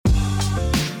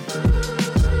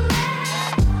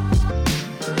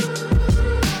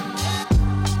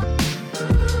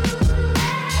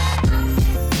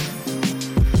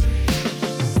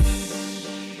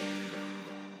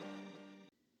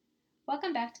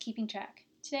Keeping Track.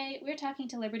 Today, we're talking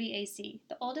to Liberty AC,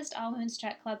 the oldest all-women's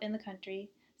track club in the country,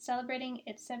 celebrating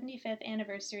its 75th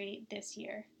anniversary this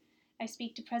year. I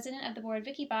speak to President of the Board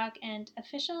Vicky Bach and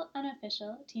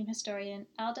unofficial team historian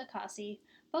Alda Kasi,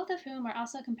 both of whom are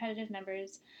also competitive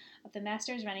members of the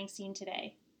Masters running scene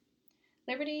today.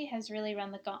 Liberty has really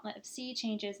run the gauntlet of sea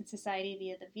changes in society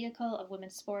via the vehicle of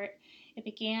women's sport. It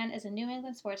began as a New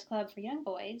England sports club for young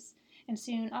boys, and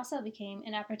soon also became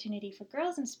an opportunity for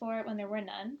girls in sport when there were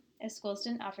none, as schools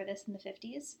didn't offer this in the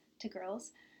 50s to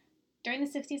girls. During the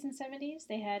 60s and 70s,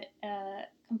 they had a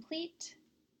complete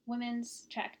women's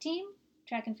track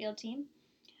and field team,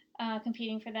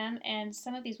 competing for them, and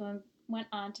some of these women went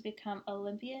on to become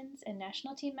Olympians and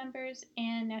national team members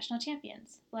and national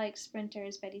champions, like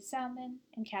sprinters Betty Salmon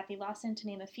and Kathy Lawson, to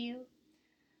name a few.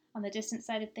 On the distant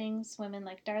side of things, women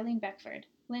like Darlene Beckford,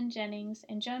 Lynn Jennings,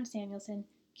 and Joan Samuelson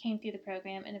came through the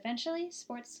program, and eventually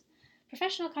sports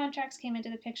professional contracts came into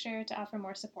the picture to offer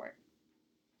more support.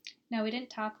 Now, we didn't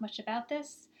talk much about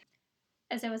this,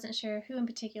 as I wasn't sure who in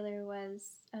particular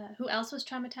who else was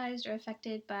traumatized or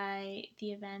affected by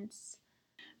the events.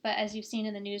 But as you've seen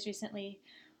in the news recently,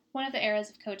 one of the eras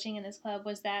of coaching in this club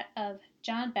was that of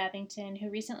John Babington, who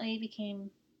recently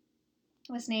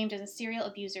was named as a serial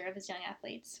abuser of his young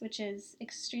athletes, which is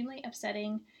extremely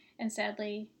upsetting and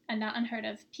sadly a not unheard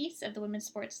of piece of the women's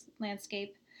sports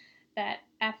landscape that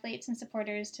athletes and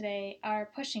supporters today are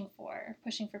pushing for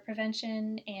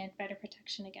prevention and better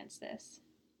protection against this.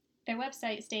 Their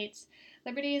website states,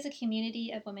 "Liberty is a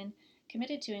community of women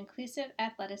committed to inclusive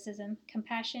athleticism,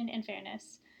 compassion, and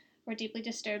fairness. We're deeply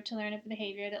disturbed to learn of the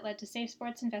behavior that led to Safe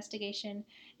Sports investigation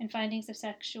and findings of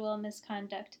sexual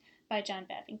misconduct by John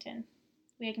Babington.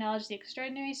 We acknowledge the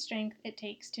extraordinary strength it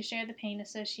takes to share the pain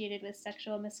associated with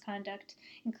sexual misconduct,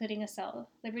 including assault.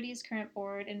 Liberty's current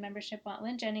board and membership want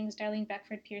Lynn Jennings, Darlene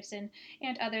Beckford Pearson,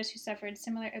 and others who suffered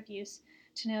similar abuse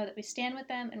to know that we stand with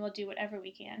them and will do whatever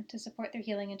we can to support their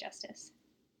healing and justice."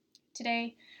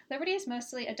 Today, Liberty is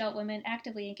mostly adult women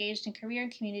actively engaged in career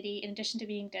and community in addition to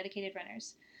being dedicated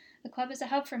runners. The club is a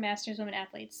hub for Masters women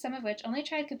athletes, some of which only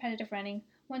tried competitive running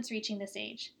once reaching this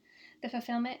age. The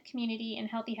fulfillment, community, and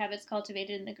healthy habits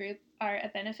cultivated in the group are a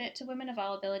benefit to women of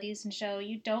all abilities and show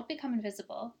you don't become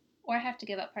invisible or have to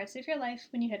give up parts of your life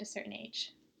when you hit a certain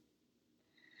age.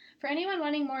 For anyone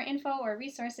wanting more info or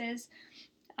resources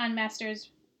on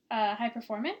Masters high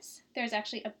performance, there's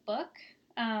actually a book.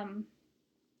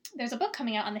 There's a book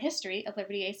coming out on the history of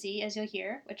Liberty AC, as you'll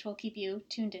hear, which will keep you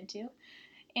tuned into.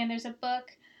 And there's a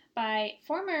book by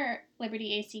former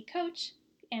Liberty AC coach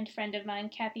and friend of mine,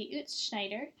 Kathy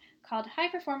Utz-Schneider, called High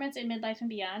Performance in Midlife and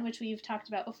Beyond, which we've talked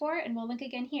about before, and we'll link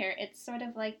again here. It's sort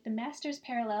of like the Masters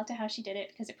parallel to how she did it,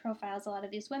 because it profiles a lot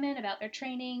of these women about their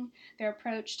training, their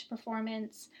approach to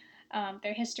performance,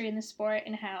 their history in the sport,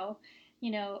 and how,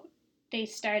 they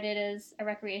started as a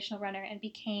recreational runner and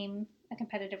became a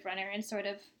competitive runner, and sort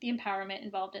of the empowerment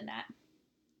involved in that.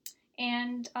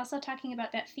 And also talking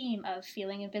about that theme of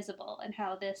feeling invisible and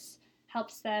how this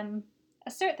helps them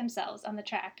assert themselves on the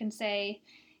track and say,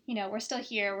 we're still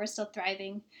here, we're still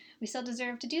thriving, we still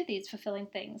deserve to do these fulfilling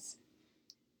things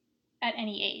at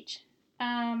any age.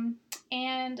 And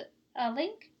a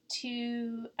link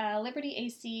to Liberty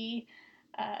AC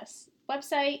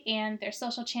website and their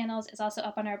social channels is also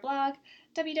up on our blog,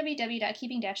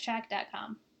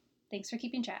 www.keeping-track.com. Thanks for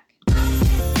keeping track.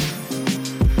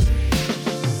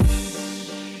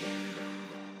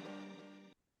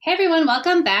 Hey everyone,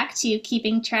 welcome back to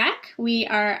Keeping Track. We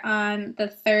are on the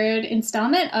third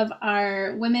installment of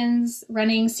our women's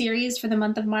running series for the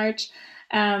month of March.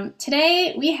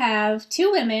 Today we have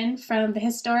two women from the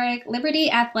historic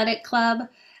Liberty Athletic Club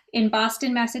in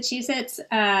Boston, Massachusetts,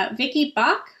 Vicky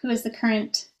Bach, who is the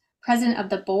current president of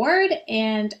the board,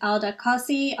 and Alda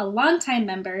Kasi, a longtime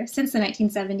member since the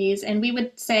 1970s, and we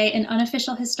would say an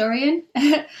unofficial historian.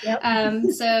 Yep.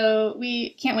 So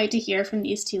we can't wait to hear from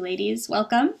these two ladies.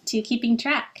 Welcome to Keeping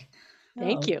Track.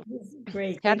 Thank you.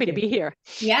 Great. Happy to be here.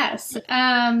 Yes. So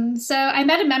I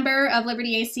met a member of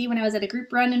Liberty AC when I was at a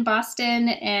group run in Boston,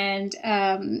 and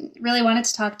really wanted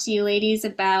to talk to you ladies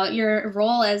about your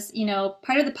role as,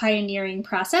 part of the pioneering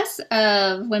process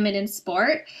of women in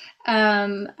sport.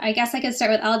 I guess I could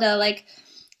start with Alda.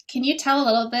 Can you tell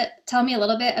me a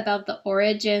little bit about the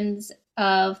origins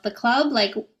of the club?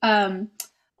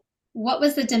 What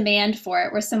was the demand for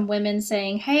it? Were some women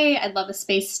saying, "Hey, I'd love a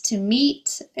space to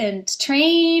meet and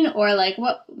train," or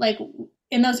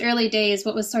in those early days,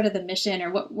 what was sort of the mission,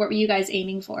 or what were you guys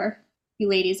aiming for? You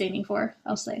ladies aiming for,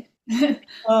 I'll say.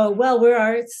 Well, we're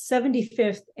our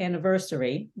 75th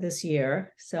anniversary this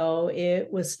year. So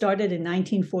it was started in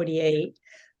 1948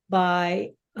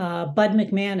 by Bud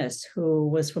McManus, who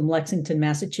was from Lexington,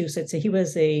 Massachusetts. He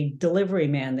was a delivery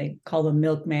man. They call him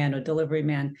milkman or delivery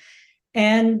man.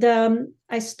 And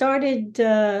I started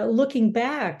looking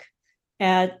back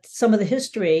at some of the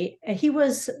history. He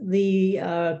was he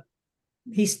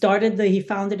founded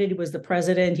it. He was the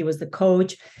president. He was the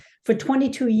coach. For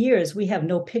 22 years, we have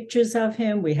no pictures of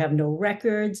him. We have no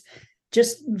records,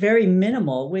 just very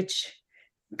minimal, which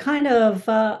kind of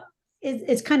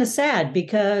it's kind of sad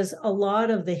because a lot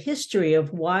of the history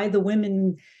of why the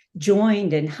women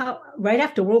joined and how right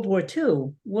after World War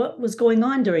II, what was going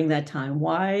on during that time?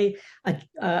 Why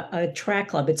a track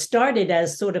club? It started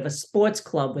as sort of a sports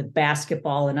club with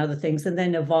basketball and other things, and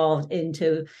then evolved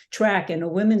into track and a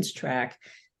women's track.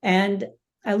 And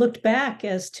I looked back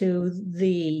as to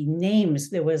the names.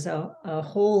 There was a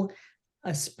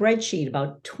spreadsheet,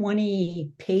 about 20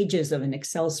 pages of an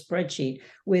Excel spreadsheet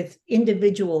with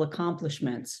individual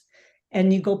accomplishments.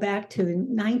 And you go back to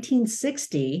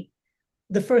 1960,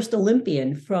 the first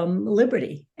Olympian from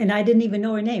Liberty, and I didn't even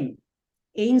know her name,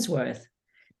 Ainsworth,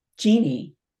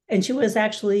 Jeannie, and she was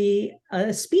actually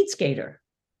a speed skater.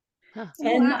 Huh.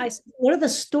 And wow. What are the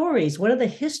stories? What are the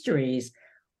histories?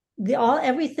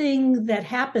 Everything that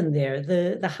happened there,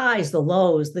 the highs, the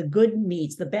lows, the good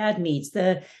meets, the bad meets,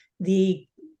 the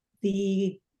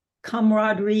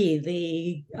camaraderie,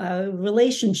 the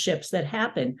relationships that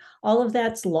happen, all of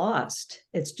that's lost.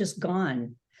 It's just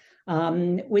gone,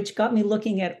 which got me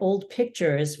looking at old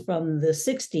pictures from the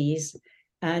 60s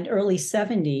and early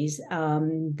 70s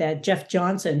that Jeff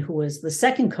Johnson, who was the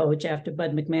second coach after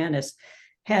Bud McManus,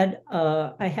 had.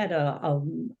 I had a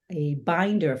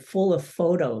binder full of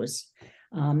photos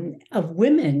of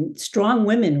women, strong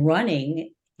women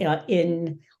running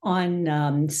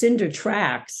on cinder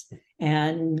tracks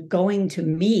and going to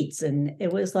meets. And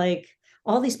it was like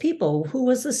all these people. Who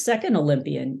was the second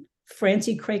Olympian?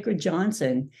 Francie Craker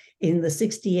Johnson in the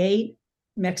 68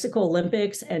 Mexico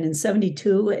Olympics and in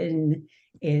 72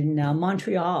 in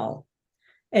Montreal.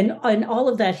 And all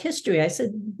of that history, I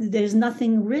said, there's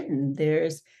nothing written.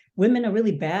 Women are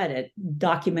really bad at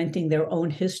documenting their own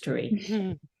history.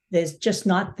 Mm-hmm. There's just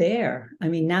not there. I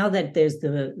mean, now that there's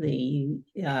the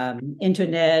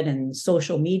internet and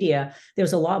social media,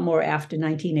 there's a lot more after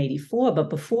 1984. But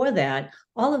before that,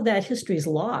 all of that history is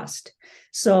lost.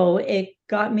 So it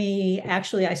got me,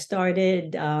 actually, I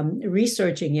started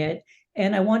researching it.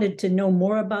 And I wanted to know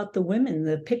more about the women,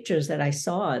 the pictures that I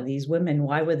saw, these women,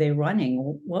 why were they running?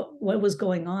 What was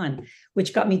going on?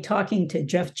 Which got me talking to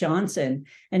Jeff Johnson.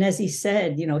 And as he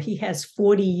said, he has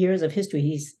 40 years of history.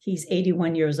 He's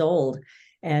 81 years old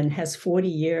and has 40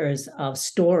 years of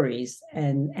stories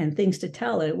and things to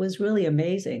tell. It was really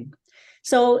amazing.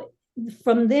 So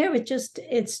from there,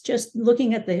 it's just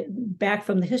looking at back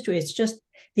from the history, it's just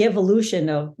the evolution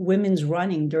of women's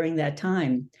running during that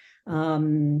time.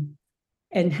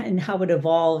 And how it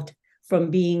evolved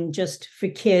from being just for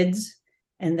kids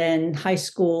and then high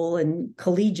school and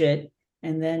collegiate.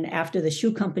 And then after the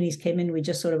shoe companies came in, we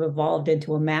just sort of evolved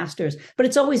into a master's. But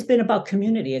it's always been about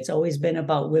community. It's always been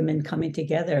about women coming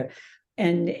together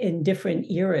and in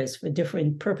different eras for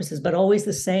different purposes, but always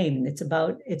the same. It's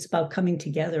about coming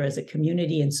together as a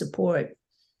community and support.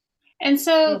 And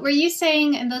so were you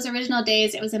saying in those original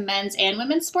days it was a men's and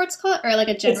women's sports club, or like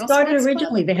a general sports club? It started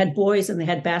originally, they had boys and they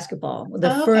had basketball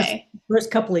the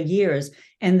first couple of years,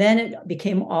 and then it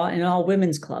became an all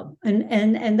women's club.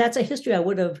 And that's a history I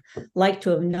would have liked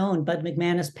to have known. Bud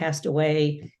McManus passed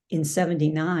away in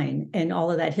 79, and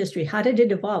all of that history. How did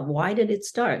it evolve? Why did it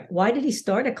start? Why did he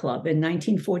start a club in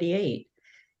 1948?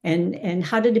 And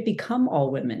how did it become all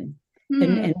women?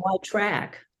 And why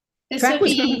track?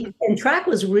 Track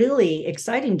was really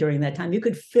exciting during that time. You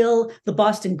could fill the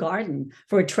Boston Garden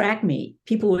for a track meet.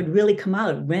 People would really come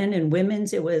out, men and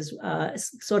women's. It was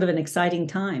sort of an exciting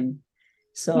time.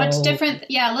 So much different,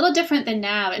 a little different than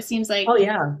now. It seems like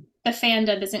the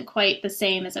fandom isn't quite the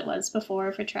same as it was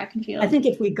before for track and field. I think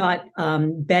if we got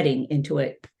betting into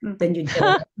it, then you'd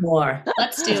get more.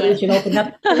 Let's do it. You can open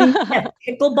up. You can have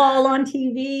pickleball on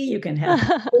TV. You can have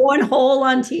cornhole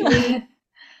on TV.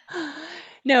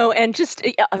 No, and just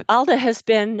Alda has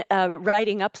been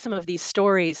writing up some of these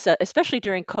stories, especially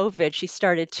during COVID. She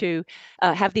started to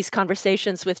have these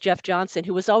conversations with Jeff Johnson,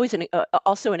 who was always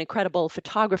also an incredible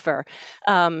photographer.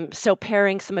 So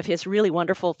pairing some of his really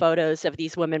wonderful photos of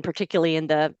these women, particularly in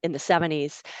the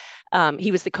 70s.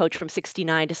 He was the coach from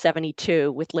 69 to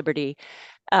 72 with Liberty.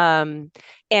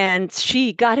 And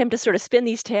she got him to sort of spin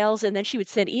these tales, and then she would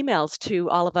send emails to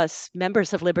all of us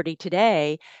members of Liberty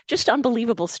Today, just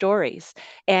unbelievable stories.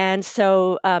 And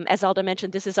so, as Alda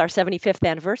mentioned, this is our 75th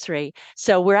anniversary.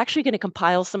 So we're actually going to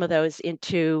compile some of those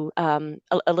into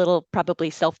a little, probably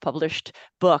self-published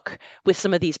book with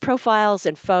some of these profiles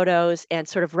and photos, and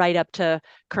sort of right up to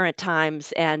current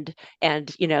times, and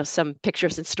some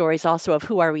pictures and stories also of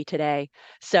who are we today.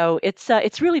 So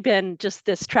it's really been just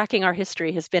this tracking our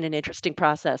history has been an interesting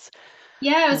process.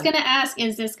 Yeah, I was going to ask,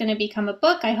 is this going to become a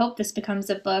book? I hope this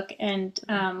becomes a book, and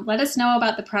let us know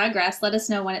about the progress. Let us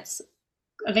know when it's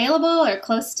available or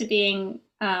close to being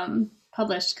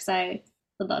published, because I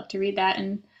would love to read that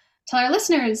and tell our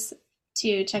listeners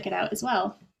to check it out as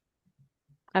well.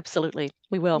 Absolutely,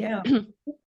 we will. Yeah.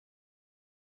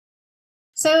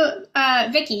 So,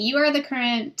 Vicki, you are the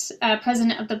current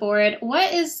president of the board.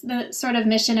 What is the sort of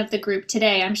mission of the group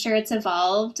today? I'm sure it's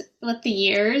evolved with the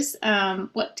years.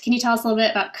 What can you tell us a little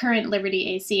bit about current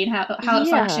Liberty AC and how it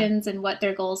functions and what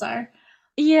their goals are?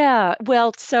 Yeah,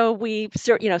 well, so we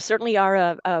certainly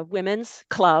are a women's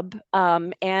club,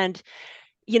 and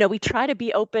we try to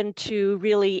be open to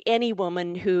really any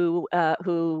woman who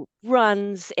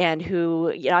runs, and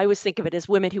who, I always think of it as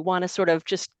women who want to sort of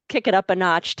just kick it up a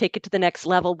notch, take it to the next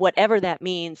level, whatever that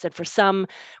means. And for some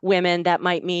women, that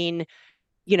might mean,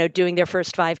 doing their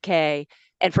first 5K.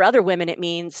 And for other women, it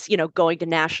means, going to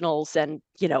nationals and,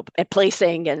 and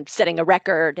placing and setting a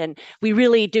record. And we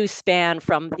really do span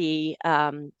from the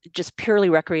just purely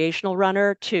recreational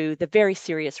runner to the very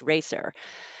serious racer.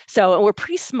 So we're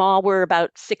pretty small. We're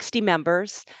about 60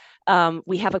 members.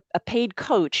 We have a paid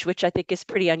coach, which I think is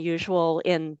pretty unusual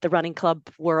in the running club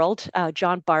world.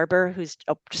 John Barber, who's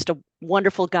just a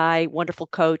wonderful guy, wonderful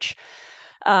coach.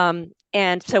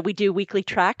 And so we do weekly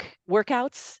track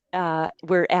workouts.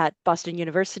 We're at Boston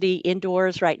University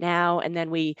indoors right now. And then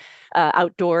we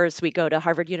outdoors, we go to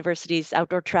Harvard University's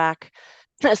outdoor track.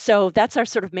 So that's our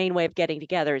sort of main way of getting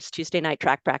together is Tuesday night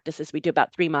track practices. We do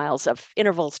about 3 miles of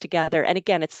intervals together. And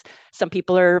again, it's some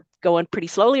people are going pretty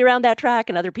slowly around that track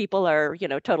and other people are,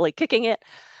 totally kicking it.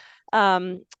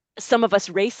 Some of us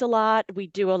race a lot. We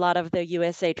do a lot of the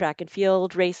USA track and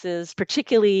field races,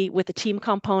 particularly with the team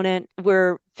component.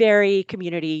 We're very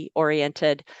community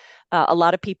oriented. A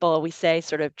lot of people, we say,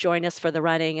 sort of join us for the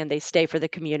running and they stay for the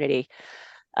community.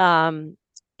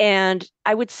 And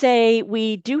I would say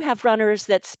we do have runners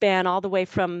that span all the way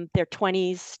from their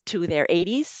 20s to their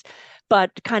 80s,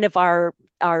 but kind of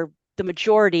the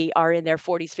majority are in their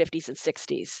 40s, 50s, and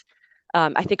 60s.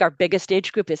 I think our biggest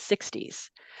age group is 60s.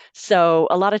 So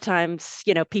a lot of times,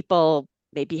 people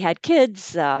maybe had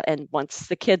kids, and once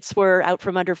the kids were out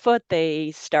from underfoot,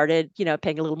 they started,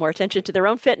 paying a little more attention to their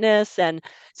own fitness. And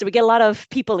so we get a lot of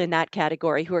people in that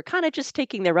category who are kind of just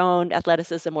taking their own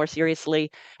athleticism more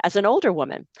seriously as an older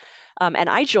woman. And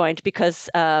I joined because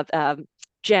of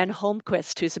Jen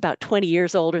Holmquist, who's about 20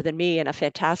 years older than me and a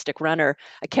fantastic runner.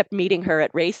 I kept meeting her at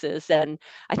races, and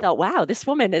I thought, wow, this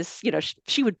woman is,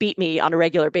 she would beat me on a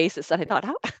regular basis. And I thought,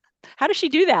 how does she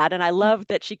do that? And I love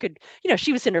that she could,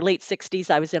 she was in her late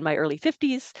 60s. I was in my early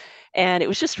 50s. And it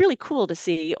was just really cool to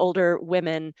see older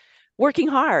women working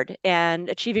hard and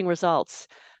achieving results.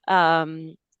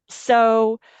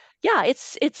 So yeah,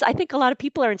 it's I think a lot of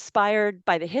people are inspired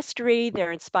by the history.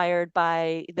 They're inspired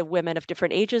by the women of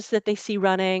different ages that they see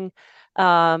running.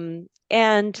 And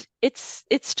it's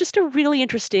just a really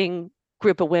interesting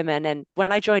group of women. And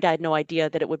when I joined, I had no idea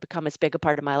that it would become as big a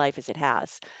part of my life as it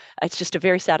has. It's just a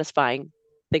very satisfying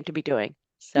thing to be doing.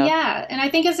 So Yeah, and I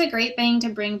think it's a great thing to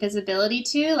bring visibility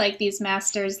to, like these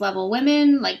masters level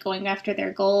women, like going after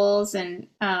their goals and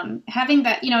having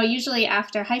that, usually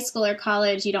after high school or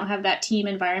college, you don't have that team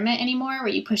environment anymore where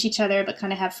you push each other, but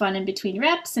kind of have fun in between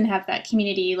reps and have that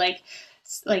community like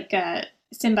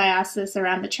symbiosis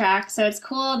around the track. So it's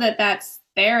cool that that's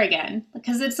there again,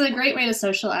 because it's a great way to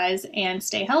socialize and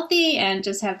stay healthy and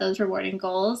just have those rewarding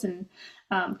goals. And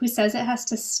who says it has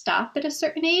to stop at a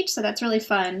certain age? So that's really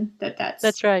fun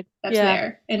that's right. That's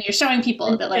there, and you're showing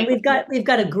people that like we've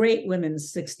got a great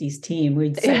women's 60s team.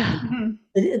 We'd say Yeah.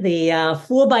 the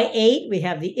 4x8. We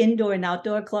have the indoor and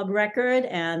outdoor club record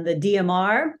and the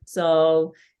DMR.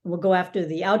 So we'll go after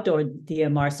the outdoor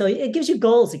DMR. So it gives you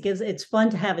goals. It's fun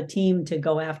to have a team to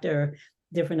go after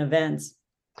different events.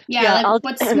 Yeah, like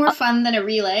what's more fun than a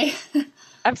relay?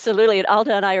 Absolutely. And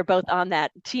Alda and I are both on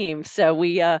that team. So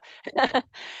we,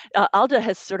 Alda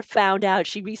has sort of found out,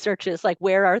 she researches like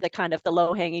where are the kind of the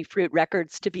low hanging fruit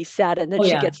records to be set. And then Oh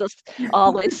she yeah. gets us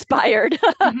all inspired.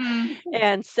 Mhm.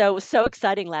 And so it was so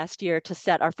exciting last year to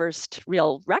set our first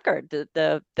real record,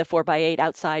 the 4x8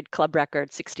 outside club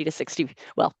record, 60 to 60,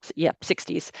 well, yeah,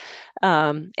 60s.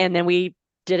 And then we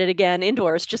did it again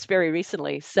indoors just very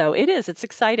recently. So it's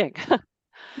exciting.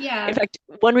 In Yeah. fact,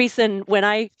 one reason when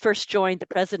I first joined, the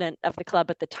president of the club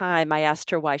at the time, I asked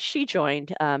her why she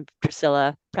joined,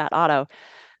 Priscilla Pratt Otto.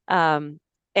 Um,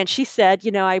 and she said,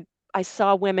 I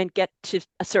saw women get to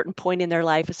a certain point in their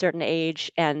life, a certain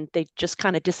age, and they just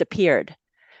kind of disappeared.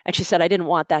 And she said, I didn't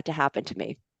want that to happen to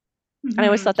me. And I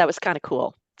always Mhm. thought that was kind of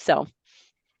cool. So,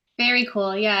 Very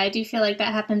cool. Yeah, I do feel like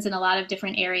that happens in a lot of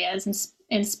different areas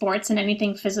in sports, and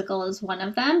anything physical is one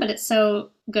of them. But it's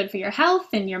so good for your health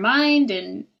and your mind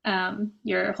and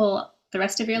the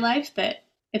rest of your life that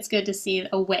it's good to see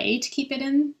a way to keep it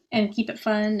in and keep it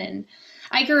fun. And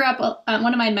I grew up,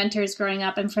 one of my mentors growing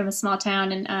up, I'm from a small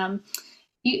town, and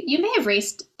you may have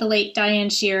raced the late Diane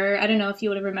Shearer. I don't know if you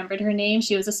would have remembered her name.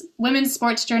 She was a women's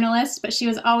sports journalist, but she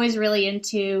was always really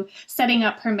into setting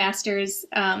up her masters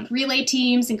relay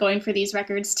teams and going for these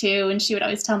records too. And she would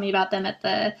always tell me about them at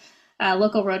the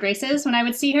local road races when I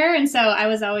would see her. And so I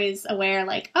was always aware,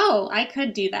 like, oh, I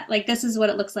could do that. Like, this is what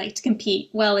it looks like to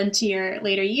compete well into your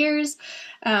later years.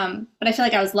 But I feel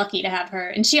like I was lucky to have her.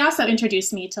 And she also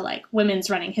introduced me to like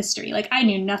women's running history. Like, I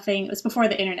knew nothing. It was before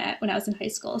the internet when I was in high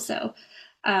school. So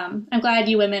I'm glad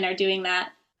you women are doing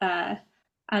that on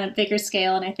a bigger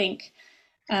scale, and I think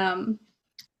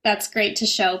that's great to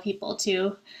show people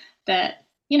too that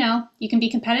you can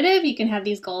be competitive, you can have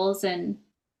these goals, and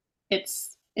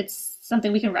it's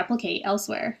something we can replicate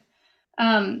elsewhere.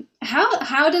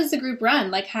 How does the group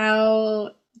run? Like,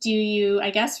 how do you,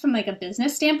 I guess, from like a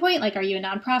business standpoint, like, are you a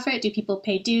nonprofit? Do people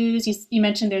pay dues? You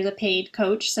mentioned there's a paid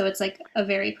coach, so it's like a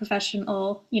very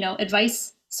professional,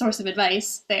 source of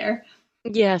advice there.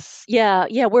 yes, yeah,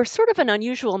 yeah. We're sort of an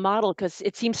unusual model because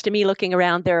it seems to me, looking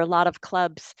around, there are a lot of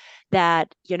clubs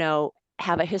that,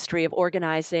 have a history of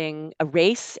organizing a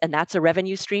race, and that's a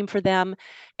revenue stream for them.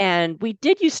 And we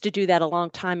did used to do that a long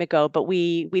time ago, but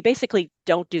we basically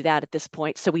don't do that at this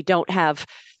point. So we don't have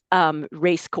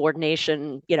race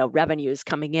coordination, revenues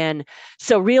coming in.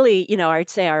 So really, I'd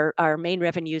say our main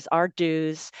revenues are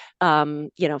dues, some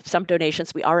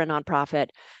donations. We are a nonprofit.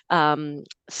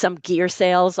 Some gear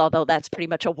sales, although that's pretty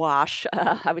much a wash.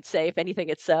 I would say, if anything,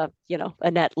 it's a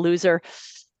net loser.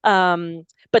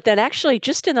 But then actually,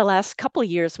 just in the last couple of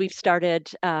years, we've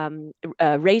started,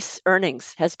 race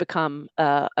earnings has become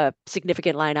a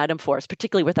significant line item for us,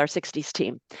 particularly with our 60s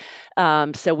team.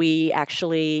 So we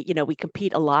actually, we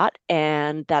compete a lot,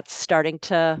 and that's starting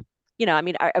to, I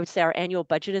mean, I would say our annual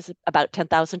budget is about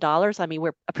 $10,000. I mean,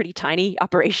 we're a pretty tiny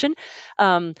operation,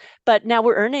 but now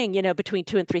we're earning, between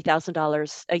 $2,000 and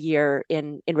 $3,000 a year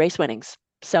in race winnings.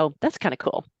 So that's kind of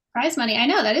cool. Prize money. I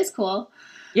know that is cool.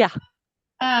 Yeah.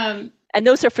 Um, And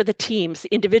those are for the teams.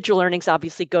 The individual earnings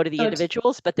obviously go to the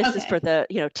individuals, but this is okay. for the,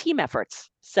 team efforts.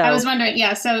 I So was wondering,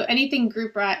 yeah. So anything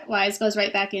group wise goes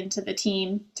right back into the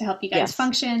team to help you guys yes,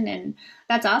 function, and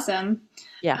that's awesome.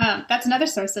 yeah, That's another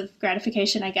source of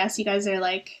gratification, I guess. You guys are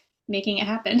like making it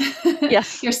happen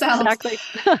yes, yourselves. exactly.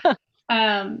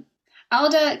 Um,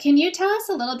 Alda, can you tell us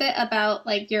a little bit about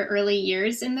like your early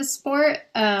years in the sport?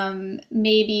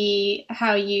 Maybe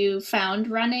how you found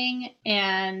running,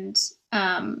 and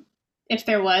if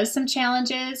there was some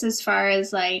challenges as far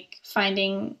as like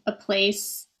finding a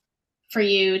place for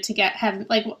you to have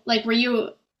like were you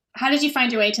how did you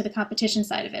find your way to the competition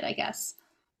side of it, I guess?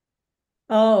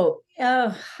 Oh,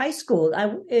 high school.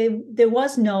 There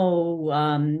was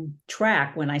no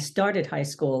track when I started high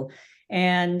school,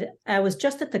 and I was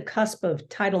just at the cusp of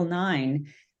Title IX,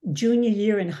 junior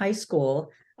year in high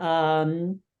school.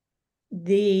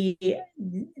 The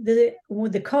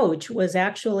coach was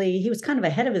actually, he was kind of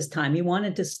ahead of his time. He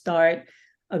wanted to start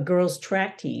a girls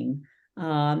track team.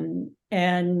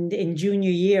 And in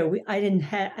junior year, I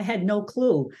had no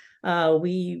clue.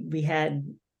 We had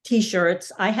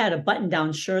T-shirts. I had a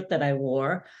button-down shirt that I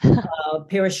wore, a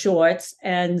pair of shorts,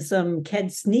 and some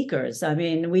Ked sneakers. I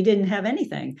mean, we didn't have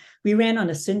anything. We ran on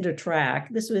a cinder track.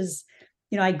 This was,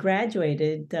 I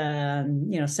graduated,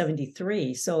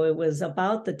 73. So it was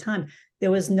about the time there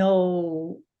was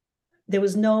no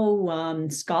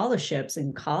scholarships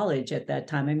in college at that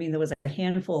time. I mean, there was a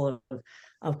handful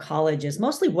of colleges,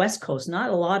 mostly West Coast,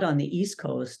 not a lot on the East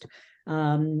Coast.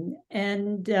 And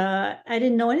I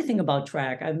didn't know anything about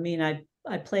track. I mean,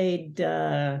 I played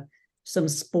some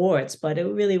sports, but it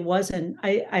really wasn't.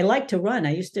 I like to run.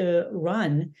 I used to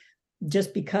run,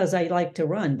 just because I like to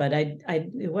run, but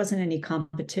it wasn't any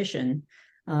competition.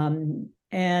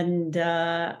 And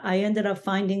I ended up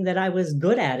finding that I was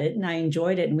good at it and I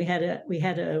enjoyed it. And we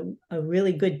had a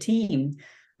really good team.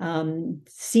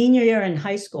 Senior year in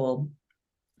high school,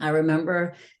 I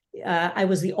remember I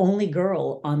was the only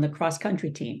girl on the cross country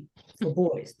team for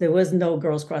boys. There was no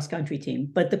girls cross country team,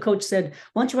 but the coach said,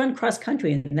 "Why don't you run cross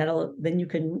country and then you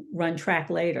can run track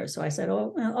later?" So I said,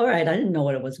 "Oh, well, all right." I didn't know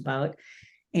what it was about.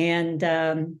 And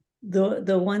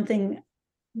the one thing,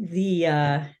 we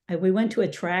went to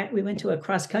a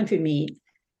cross country meet,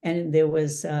 and there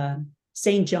was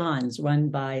St. John's run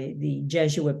by the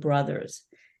Jesuit brothers,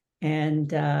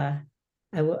 and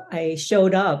I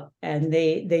showed up, and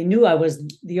they knew I was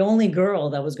the only girl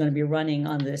that was going to be running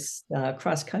on this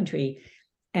cross country,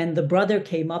 and the brother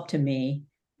came up to me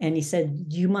and he said,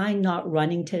 "Do you mind not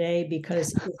running today?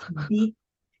 Because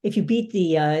if you beat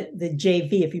the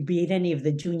JV, if you beat any of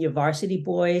the junior varsity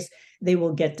boys, they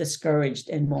will get discouraged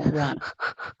and won't run."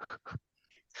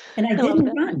 And I didn't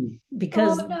run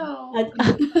because the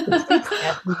priest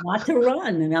asked me not to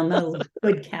run, and I'm a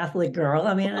good Catholic girl.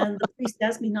 I mean, and the priest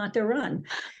asked me not to run,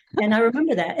 and I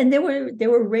remember that. And there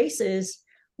were races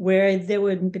where there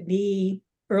would be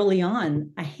early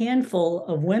on a handful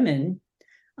of women,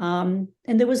 and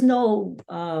there was no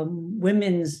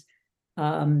women's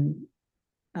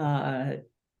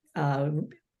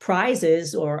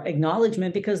prizes or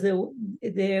acknowledgement because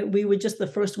we were just the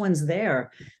first ones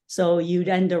there. So you'd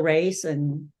end a race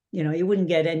and you wouldn't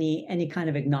get any kind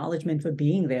of acknowledgement for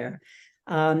being there.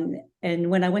 And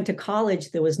when I went to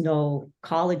college, there was no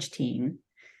college team.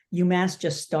 UMass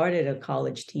just started a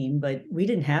college team, but we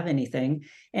didn't have anything.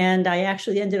 And I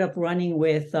actually ended up running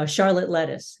with Charlotte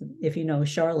Lettuce, if you know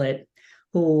Charlotte,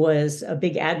 who was a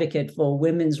big advocate for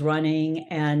women's running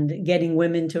and getting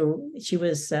women she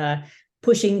was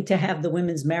pushing to have the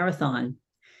women's marathon.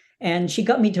 And she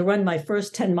got me to run my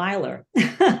first 10 miler.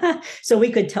 So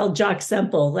we could tell Jock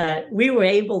Semple that we were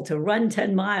able to run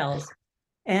 10 miles.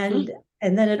 And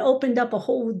then it opened up a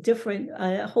whole different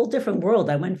world.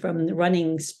 I went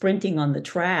from sprinting on the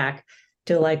track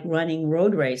to like running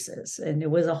road races. And it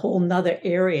was a whole nother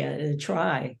area to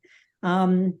try.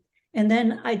 And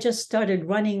then I just started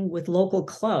running with local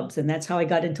clubs. And that's how I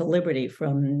got into Liberty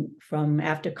from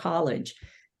after college,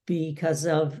 because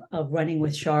of running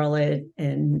with Charlotte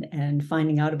and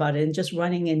finding out about it and just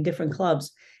running in different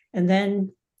clubs. And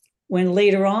then when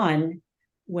later on,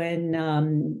 when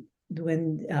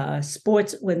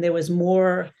there was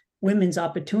more women's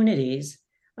opportunities,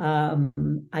 I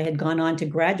had gone on to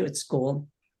graduate school,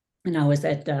 and I was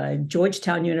at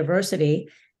Georgetown University,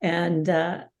 and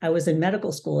I was in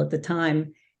medical school at the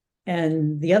time.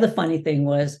 And the other funny thing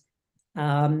was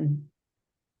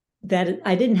that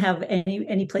I didn't have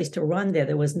any place to run there.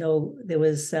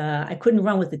 I couldn't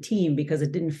run with the team because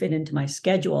it didn't fit into my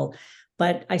schedule.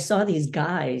 But I saw these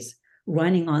guys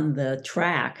running on the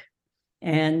track,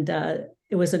 and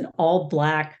it was an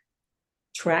all-black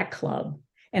track club.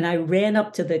 And I ran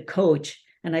up to the coach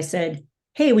and I said,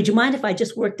 "Hey, would you mind if I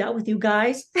just worked out with you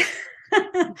guys?"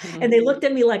 And they looked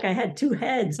at me like I had two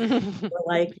heads. They were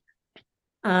like,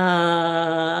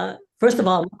 first of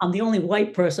all, I'm the only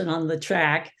white person on the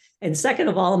track. And second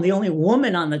of all, I'm the only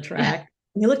woman on the track.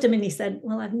 And he looked at me and he said,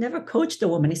 "Well, I've never coached a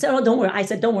woman." He said, "Oh, don't worry." I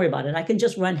said, "Don't worry about it. I can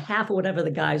just run half of whatever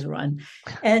the guys run."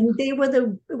 And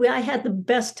I had the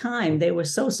best time. They were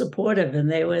so supportive.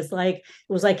 And it was like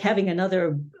having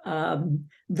another,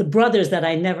 the brothers that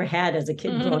I never had as a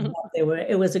kid growing up.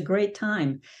 It was a great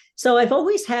time. So I've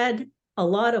always had a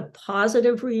lot of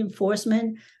positive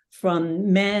reinforcement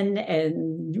from men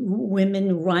and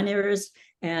women runners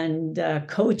and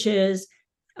coaches.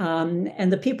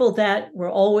 And the people that were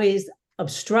always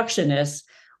obstructionists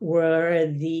were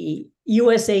the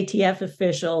USATF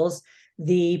officials,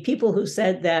 the people who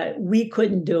said that we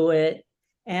couldn't do it.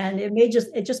 And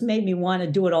it just made me want to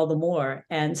do it all the more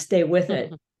and stay with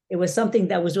it. It was something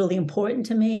that was really important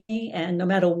to me. And no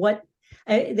matter what,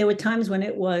 there were times when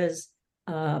it was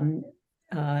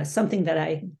something that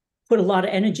I put a lot of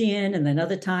energy in, and then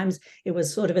other times it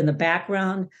was sort of in the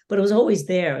background, but it was always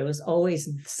there. It was always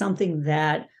something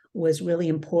that was really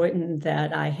important,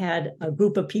 that I had a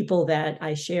group of people that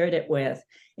I shared it with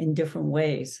in different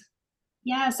ways.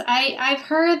 Yes, I've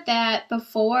heard that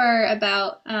before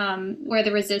about where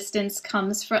the resistance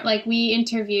comes from. Like, we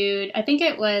interviewed, I think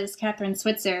it was Catherine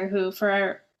Switzer, who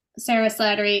for Sarah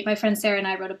Slattery, my friend Sarah and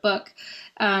I wrote a book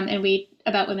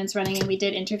about women's running, and we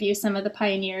did interview some of the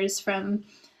pioneers from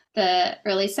the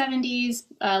early 70s,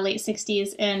 late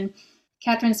 60s. And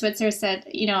Catherine Switzer said,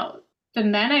 the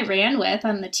men I ran with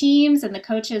on the teams and the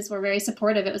coaches were very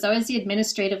supportive. It was always the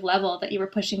administrative level that you were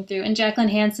pushing through. And Jacqueline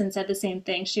Hansen said the same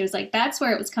thing. She was like, that's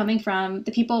where it was coming from.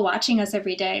 The people watching us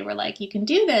every day were like, you can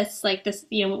do this, like this,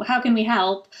 how can we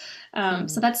help?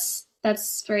 So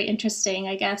that's very interesting.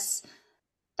 I guess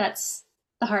that's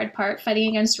the hard part, fighting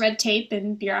against red tape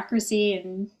and bureaucracy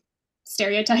and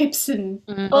stereotypes and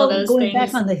all those going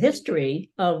things. back on the history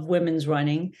of women's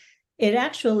running, it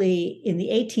actually in the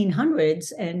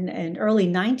 1800s and early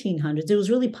 1900s, it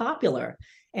was really popular.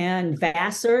 And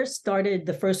Vassar started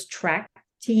the first track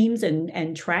teams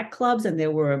and track clubs, and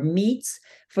there were meets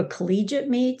for collegiate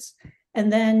meets.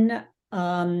 And then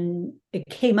it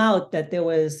came out that there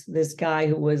was this guy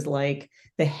who was like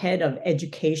the head of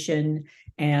education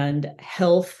and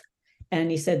health.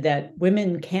 And he said that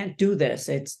women can't do this.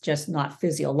 It's just not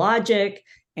physiologic.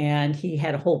 And he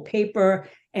had a whole paper.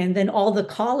 And then all the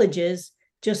colleges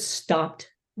just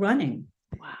stopped running.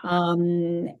 Wow.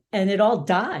 And it all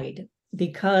died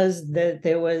because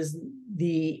there was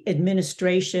the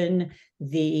administration,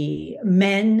 the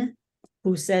men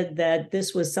who said that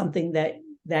this was something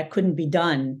that couldn't be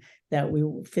done, that we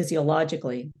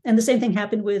physiologically. And the same thing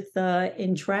happened with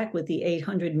in track with the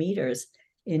 800 meters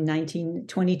in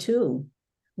 1922,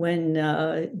 when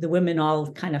the women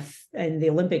all kind of, and the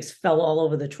Olympics fell all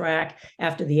over the track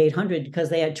after the 800 because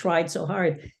they had tried so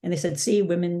hard. And they said, see,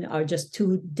 women are just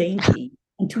too dainty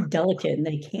and too delicate and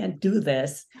they can't do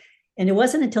this. And it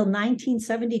wasn't until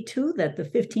 1972 that the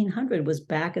 1500 was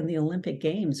back in the Olympic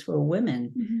Games for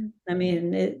women. Mm-hmm. I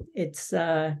mean,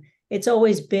 it's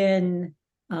always been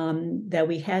that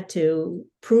we had to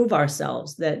prove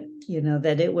ourselves, that,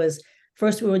 that it was,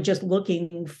 first we were just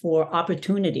looking for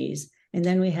opportunities, and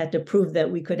then we had to prove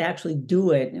that we could actually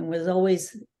do it, and was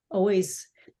always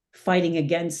fighting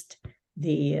against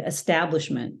the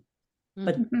establishment.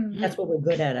 But that's what we're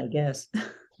good at, I guess.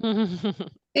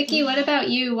 Vicki, what about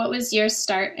you? What was your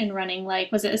start in running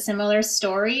like? Was it a similar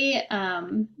story?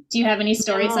 Do you have any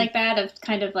stories like that of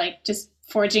kind of like just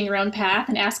forging your own path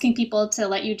and asking people to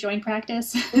let you join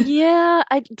practice? Yeah,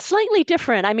 slightly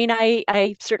different. I mean,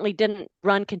 I certainly didn't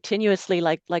run continuously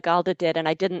like Alda did, and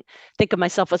I didn't think of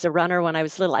myself as a runner when I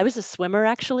was little. I was a swimmer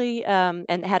actually,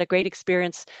 and had a great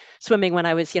experience swimming when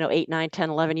I was, 8, 9, 10,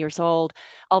 11 years old.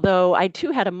 Although I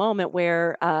too had a moment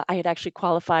where I had actually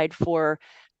qualified for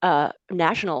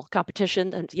national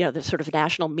competition and the sort of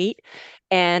national meet.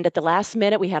 And at the last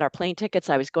minute, we had our plane tickets.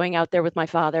 I was going out there with my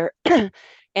father,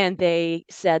 and they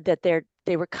said that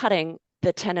they were cutting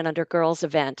the 10 and under girls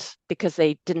event because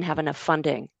they didn't have enough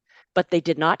funding, but they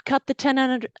did not cut the 10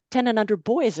 and under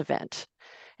boys event.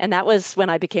 And that was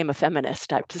when I became a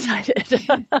feminist. I've decided.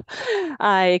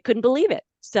 I couldn't believe it.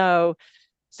 So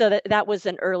that was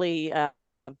an early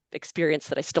experience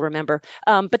that I still remember.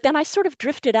 But then I sort of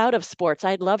drifted out of sports.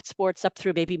 I had loved sports up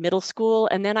through maybe middle school,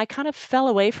 and then I kind of fell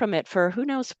away from it for who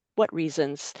knows what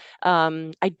reasons.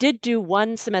 I did do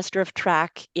one semester of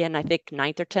track in, I think,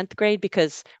 9th or 10th grade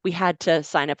because we had to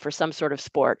sign up for some sort of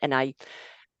sport, and I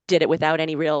did it without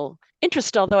any real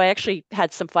interest, although I actually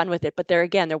had some fun with it. But there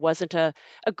again, there wasn't a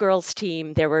girls'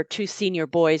 team. There were 2 senior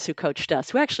boys who coached us,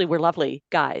 who actually were lovely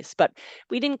guys, but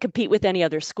we didn't compete with any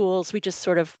other schools. We just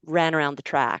sort of ran around the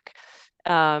track.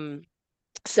 And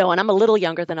I'm a little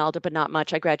younger than Alda, but not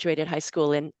much. I graduated high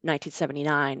school in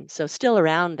 1979, so still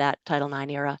around that Title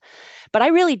IX era. But I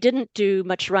really didn't do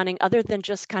much running other than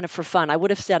just kind of for fun. I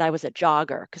would have said I was a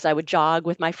jogger because I would jog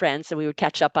with my friends and we would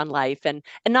catch up on life, and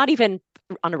not even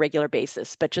on a regular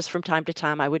basis, but just from time to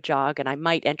time I would jog, and I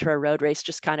might enter a road race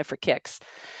just kind of for kicks.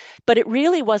 But it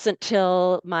really wasn't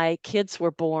till my kids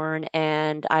were born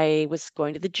and I was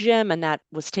going to the gym, and that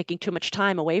was taking too much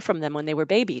time away from them when they were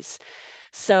babies.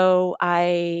 So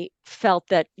I felt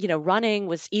that, running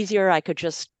was easier. I could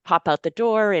just pop out the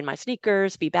door in my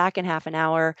sneakers, be back in half an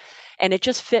hour, and it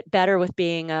just fit better with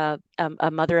being a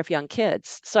mother of young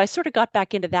kids. So I sort of got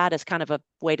back into that as kind of a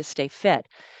way to stay fit.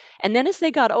 And then as they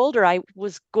got older, I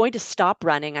was going to stop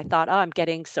running. I thought, oh, I'm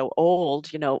getting so old,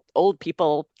 old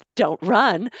people don't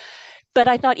run. But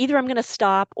I thought either I'm going to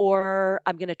stop or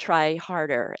I'm going to try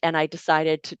harder. And I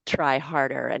decided to try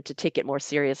harder and to take it more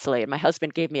seriously. And my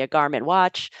husband gave me a Garmin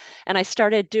watch, and I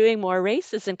started doing more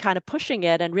races and kind of pushing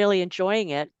it and really enjoying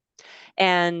it.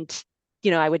 And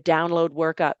I would download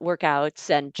workouts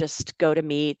and just go to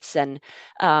meets, and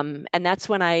that's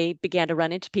when I began to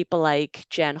run into people like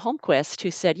Jan Holmquist,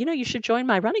 who said, you should join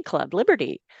my running club,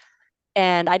 Liberty.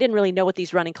 And I didn't really know what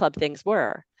these running club things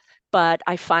were. But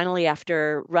I finally,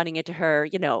 after running into her,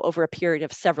 over a period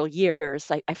of several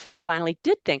years, I finally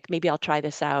did think maybe I'll try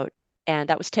this out. And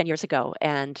that was 10 years ago.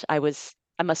 And I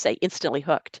must say, instantly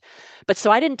hooked. But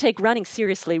so I didn't take running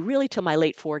seriously really till my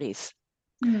late 40s.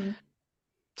 Hmm.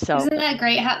 So Isn't that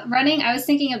great? How running, I was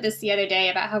thinking of this the other day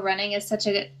about how running is such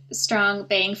a strong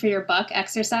bang for your buck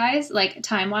exercise, like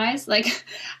time wise. Like,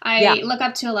 yeah, I look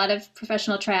up to a lot of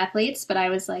professional triathletes, but I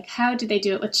was like, how do they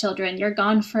do it with children? You're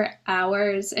gone for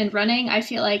hours. And running, I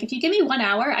feel like if you give me 1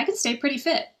 hour, I can stay pretty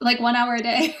fit, like 1 hour a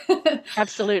day.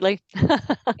 absolutely.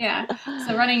 Yeah.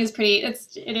 So running is pretty,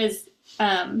 it is,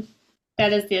 um,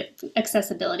 that is the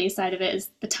accessibility side of it, is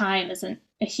the time isn't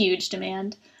a huge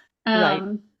demand. Right.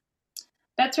 Um,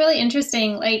 that's really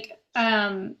interesting. Like,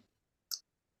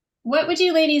 what would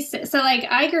you ladies say? So, like,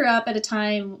 I grew up at a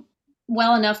time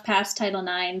well enough past Title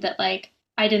IX that, like,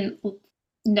 I didn't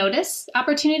notice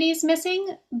opportunities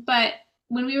missing. But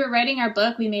when we were writing our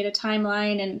book, we made a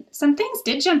timeline, and some things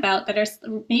did jump out that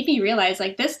made me realize,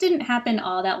 like, this didn't happen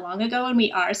all that long ago, and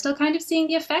we are still kind of seeing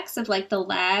the effects of, like, the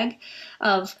lag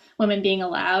of women being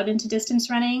allowed into distance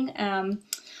running.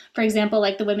 For example,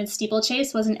 like the women's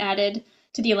steeplechase wasn't added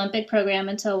to the Olympic program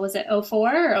until, was it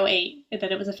 '04 or '08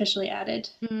 that it was officially added?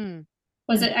 Mm.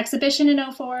 Was it exhibition in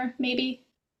 '04 maybe? I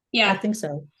Yeah. think so.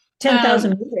 Um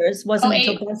 10,000 meters wasn't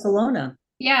until '08. Barcelona.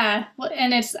 Yeah. Well,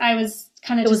 and I was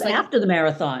kind of It was just like, after the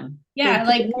marathon. They yeah, put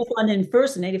the like, marathon in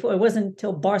first in 84. It wasn't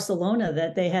until Barcelona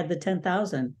that they had the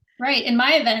 10,000. right. In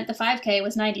my event, the 5K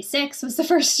was '96 was the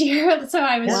first year. So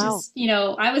I was Yeah.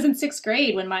 Wow. just, I was in sixth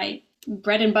grade when my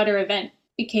bread and butter event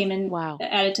became Wow.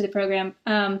 added to the program.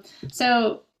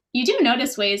 So you do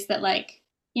notice ways that, like,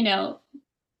 the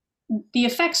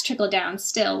effects trickle down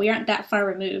still. We aren't that far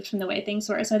removed from the way things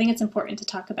were. So I think it's important to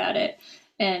talk about it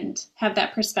and have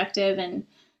that perspective. And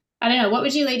I don't know, what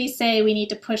would you ladies say we need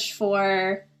to push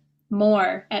for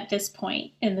more at this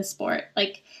point in the sport?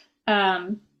 Like,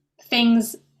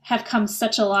 things have come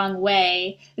such a long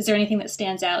way. Is there anything that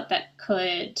stands out that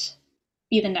could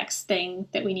be the next thing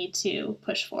that we need to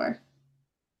push for?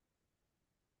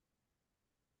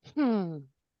 Hmm.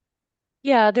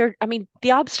 Yeah, I mean,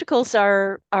 the obstacles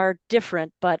are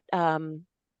different, but I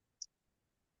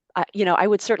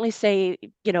would certainly say,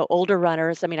 older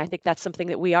runners. I mean, I think that's something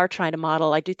that we are trying to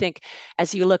model. I do think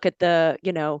as you look at the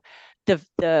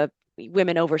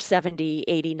women over 70,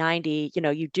 80, 90,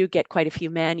 you do get quite a few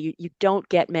men. You don't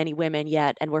get many women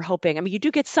yet, and we're hoping, I mean, you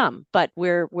do get some, but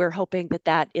we're hoping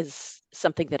that is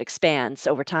something that expands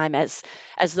over time as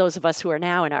those of us who are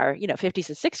now in our, 50s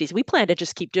and 60s. We plan to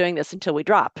just keep doing this until we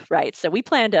drop, right? So we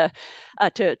plan to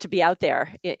be out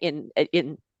there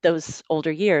in those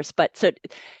older years. But so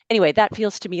anyway, that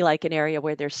feels to me like an area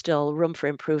where there's still room for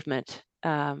improvement.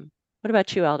 What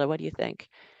about you, Alda? What do you think?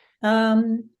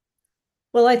 Um,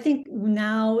 well, I think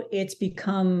now it's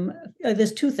become,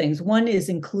 there's two things. One is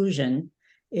inclusion,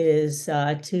 is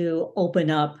to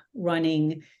open up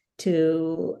running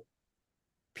to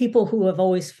people who have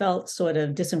always felt sort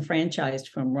of disenfranchised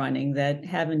from running, that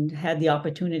haven't had the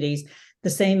opportunities, the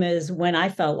same as when I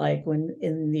felt like when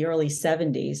in the early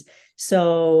 70s.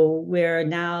 So we're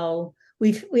now,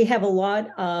 we have a lot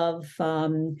of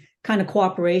kind of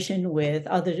cooperation with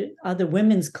other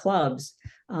women's clubs,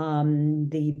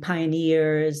 the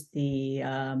Pioneers, the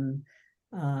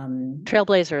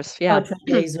Trailblazers, yeah.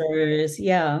 Trailblazers,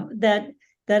 yeah, that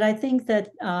I think that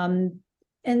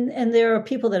and there are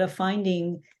people that are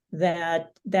finding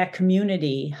that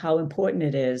community, how important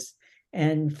it is,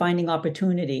 and finding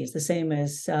opportunities, the same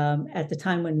as at the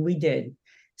time when we did.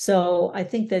 So I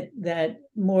think that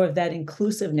more of that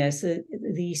inclusiveness,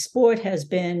 the sport has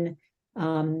been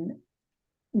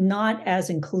not as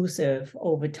inclusive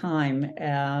over time.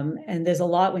 And there's a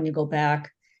lot when you go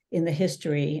back in the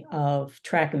history of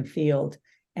track and field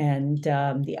and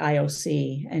the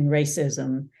IOC and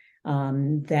racism,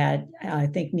 that I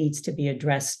think needs to be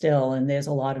addressed still. And there's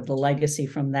a lot of the legacy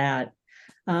from that.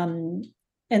 And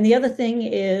the other thing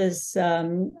is,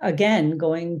 again,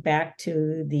 going back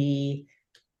to the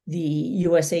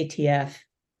USATF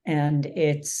and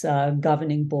its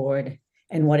governing board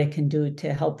and what it can do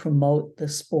to help promote the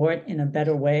sport in a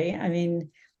better way. I mean,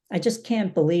 I just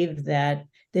can't believe that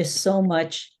there's so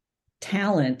much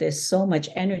talent, there's so much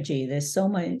energy, there's so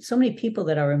many people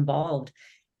that are involved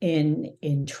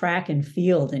in track and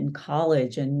field in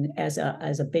college and as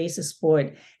a basis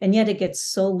sport, and yet it gets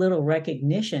so little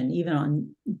recognition even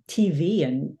on TV.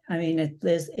 And I mean,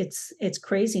 it's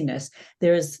craziness.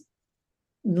 There's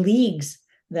leagues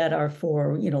that are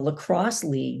for lacrosse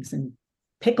leagues and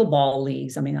pickleball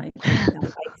leagues. I mean, I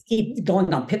keep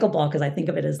going on pickleball because I think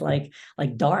of it as like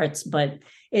darts, but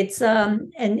it's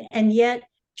and yet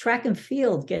track and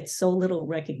field gets so little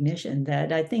recognition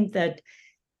that I think that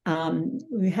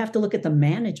we have to look at the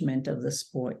management of the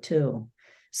sport too.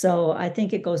 So I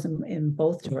think it goes in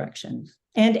both directions,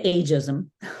 and ageism.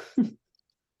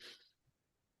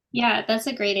 Yeah, that's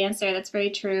a great answer. That's very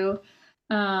true.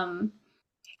 Um,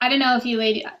 I don't know if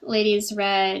you ladies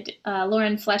read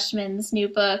Lauren Fleshman's new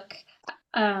book.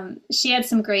 She had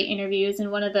some great interviews,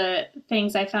 and one of the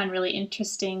things I found really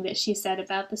interesting that she said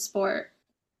about the sport,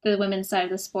 the women's side of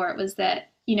the sport, was that,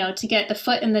 to get the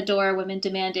foot in the door, women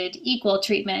demanded equal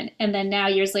treatment, and then now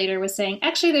years later was saying,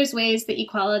 actually, there's ways that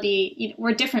equality,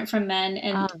 we're different from men,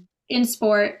 and in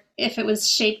sport, if it was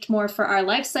shaped more for our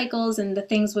life cycles and the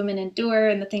things women endure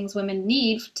and the things women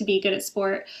need to be good at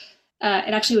sport,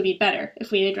 it actually would be better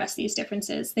if we address these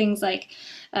differences. Things like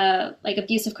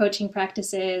abusive coaching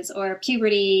practices, or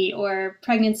puberty, or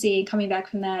pregnancy and coming back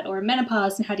from that, or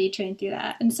menopause and how do you train through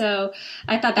that. And so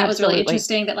I thought that was really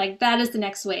interesting. That that is the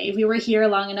next wave. We were here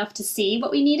long enough to see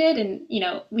what we needed, and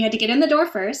we had to get in the door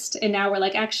first. And now we're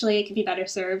like, actually, it could be better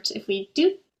served if we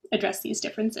do address these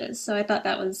differences. So I thought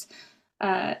that was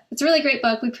it's a really great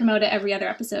book. We promote it every other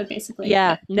episode, basically.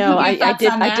 Yeah, no, I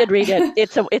did read it.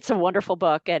 It's a wonderful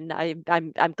book, and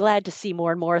I'm glad to see more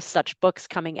and more such books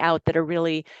coming out that are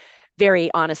really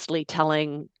very honestly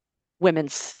telling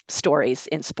women's stories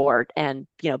in sport, and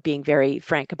being very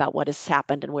frank about what has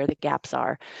happened and where the gaps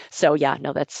are. So yeah,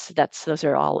 no, that's those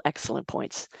are all excellent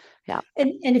points. Yeah.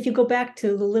 And if you go back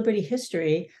to the Liberty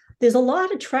history, there's a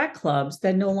lot of track clubs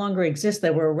that no longer exist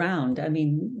that were around. I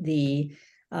mean, the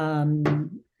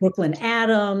Brooklyn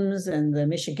Adams and the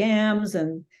Michigams.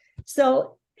 And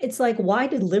so it's like, why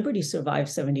did Liberty survive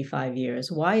 75 years?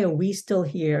 Why are we still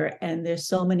here? And there's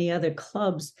so many other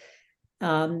clubs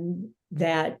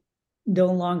that no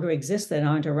longer exist, that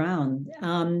aren't around.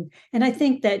 And I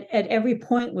think that at every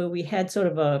point where we had sort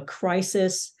of a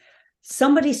crisis,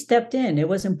 somebody stepped in. It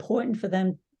was important for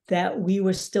them that we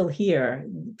were still here.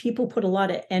 People put a lot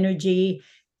of energy.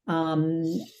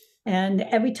 And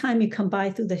every time you come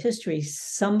by through the history,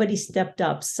 somebody stepped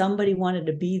up, somebody wanted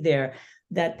to be there,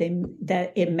 that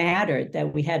it mattered,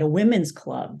 that we had a women's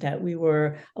club, that we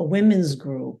were a women's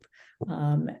group.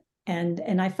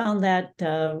 And I found that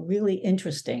really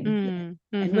interesting.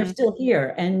 Mm-hmm. And we're still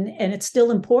here, and it's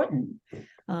still important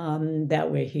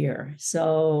that we're here.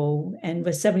 So, and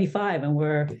we're 75, and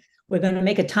we're going to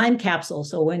make a time capsule.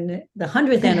 So when the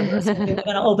 100th anniversary, we're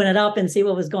going to open it up and see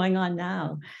what was going on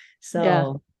now. So.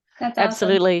 Yeah. That's awesome.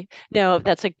 Absolutely. No,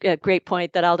 that's a great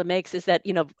point that Alda makes, is that,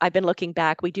 I've been looking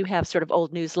back. We do have sort of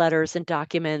old newsletters and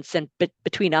documents, and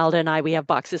between Alda and I, we have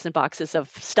boxes and boxes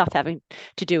of stuff having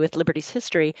to do with Liberty's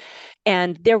history.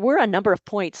 And there were a number of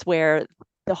points where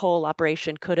the whole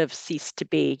operation could have ceased to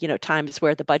be, times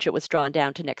where the budget was drawn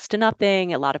down to next to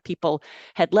nothing. A lot of people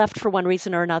had left for one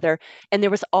reason or another. And there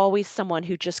was always someone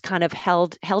who just kind of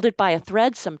held it by a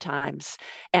thread sometimes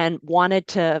and wanted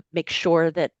to make sure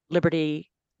that Liberty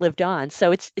lived on.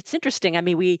 So it's interesting. I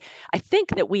mean, I think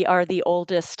that we are the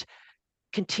oldest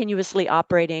continuously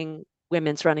operating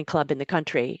women's running club in the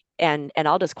country. And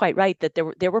Alda's quite right that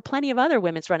there were plenty of other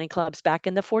women's running clubs back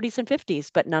in the 40s and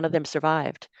 50s, but none of them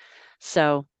survived.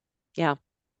 So, yeah.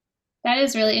 That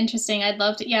is really interesting. I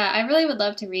really would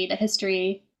love to read a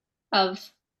history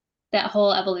of that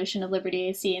whole evolution of Liberty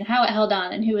AC and how it held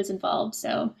on and who was involved.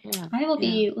 So I will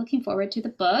be looking forward to the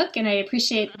book, and I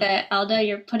appreciate that, Alda,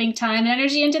 you're putting time and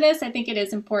energy into this. I think it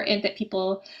is important that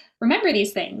people remember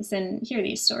these things and hear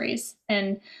these stories.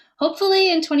 And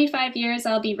hopefully in 25 years,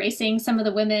 I'll be racing some of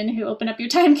the women who open up your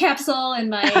time capsule in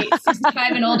my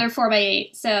 65 and older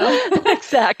 4x8. So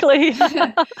exactly.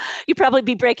 You'd probably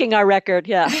be breaking our record.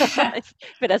 Yeah. If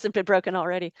it hasn't been broken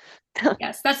already.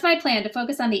 Yes, that's my plan, to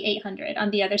focus on the 800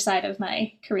 on the other side of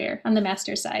my career, on the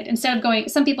master side. Instead of going,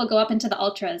 some people go up into the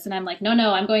ultras, and I'm like, no,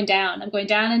 I'm going down. I'm going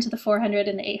down into the 400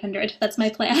 and the 800. That's my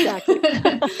plan. Exactly.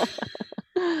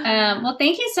 Well,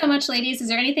 thank you so much, ladies. Is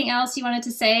there anything else you wanted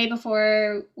to say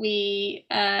before we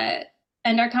end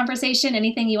our conversation?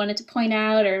 Anything you wanted to point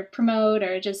out or promote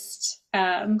or just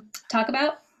talk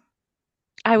about?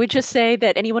 I would just say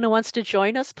that anyone who wants to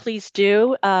join us, please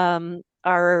do.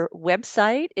 Our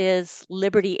website is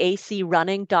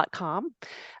libertyacrunning.com.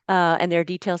 And there are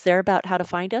details there about how to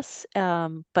find us.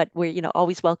 But we're,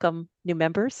 always welcome new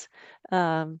members.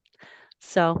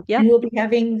 So, yeah. And we'll be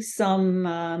having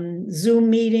some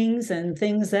Zoom meetings and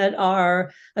things that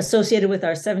are associated with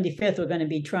our 75th. We're going to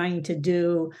be trying to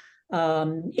do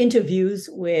interviews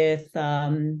with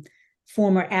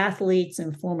former athletes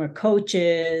and former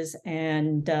coaches,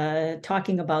 and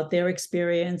talking about their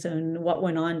experience and what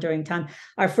went on during time.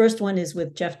 Our first one is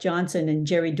with Jeff Johnson and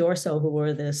Jerry Dorso, who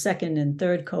were the second and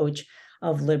third coach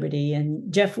of Liberty.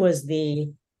 And Jeff was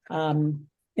the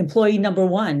employee number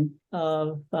one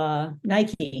of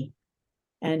Nike,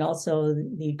 and also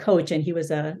the coach. And he was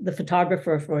the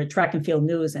photographer for Track and Field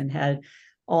News, and had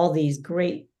all these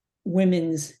great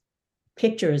women's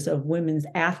pictures of women's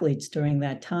athletes during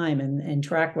that time and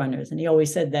track runners. And he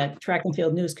always said that Track and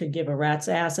Field News could give a rat's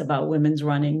ass about women's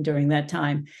running during that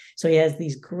time. So he has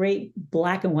these great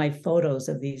black and white photos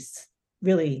of these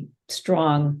really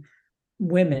strong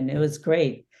women. It was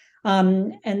great.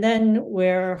 And then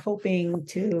we're hoping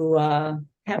to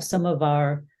have some of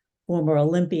our former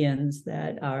Olympians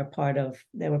that were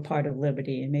part of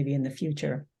Liberty and maybe in the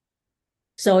future.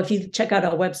 So if you check out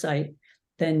our website,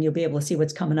 then you'll be able to see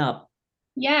what's coming up.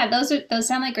 Yeah, those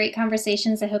sound like great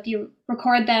conversations. I hope you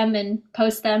record them and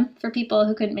post them for people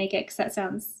who couldn't make it, because that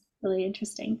sounds really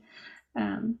interesting.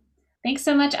 Thanks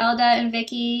so much, Alda and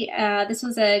Vicki. This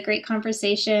was a great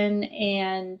conversation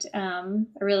and a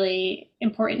really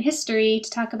important history to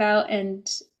talk about. And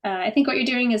I think what you're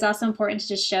doing is also important to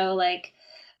just show, like,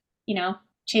 you know,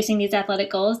 chasing these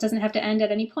athletic goals doesn't have to end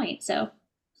at any point. So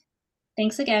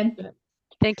thanks again.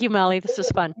 Thank you, Molly. This was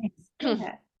fun.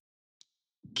 Okay.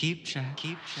 Keep track.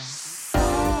 Keep track.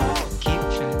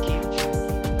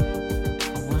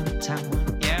 One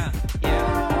time. Yeah.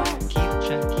 Keep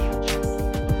track.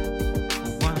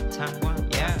 One time.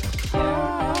 Yeah.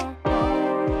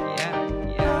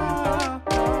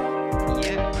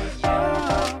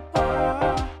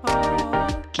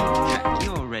 Keep track.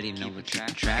 You already know what keep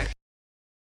track.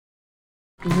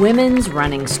 Women's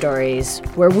Running Stories,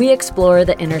 where we explore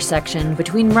the intersection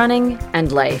between running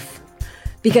and life.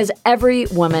 Because every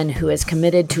woman who is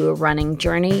committed to a running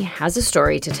journey has a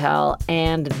story to tell,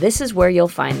 and this is where you'll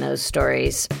find those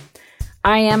stories.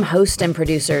 I am host and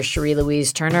producer Cherie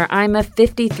Louise Turner. I'm a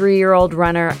 53-year-old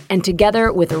runner, and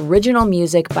together with original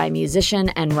music by musician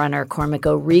and runner Cormac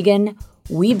O'Regan,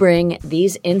 we bring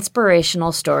these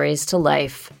inspirational stories to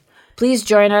life. Please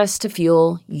join us to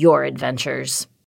fuel your adventures.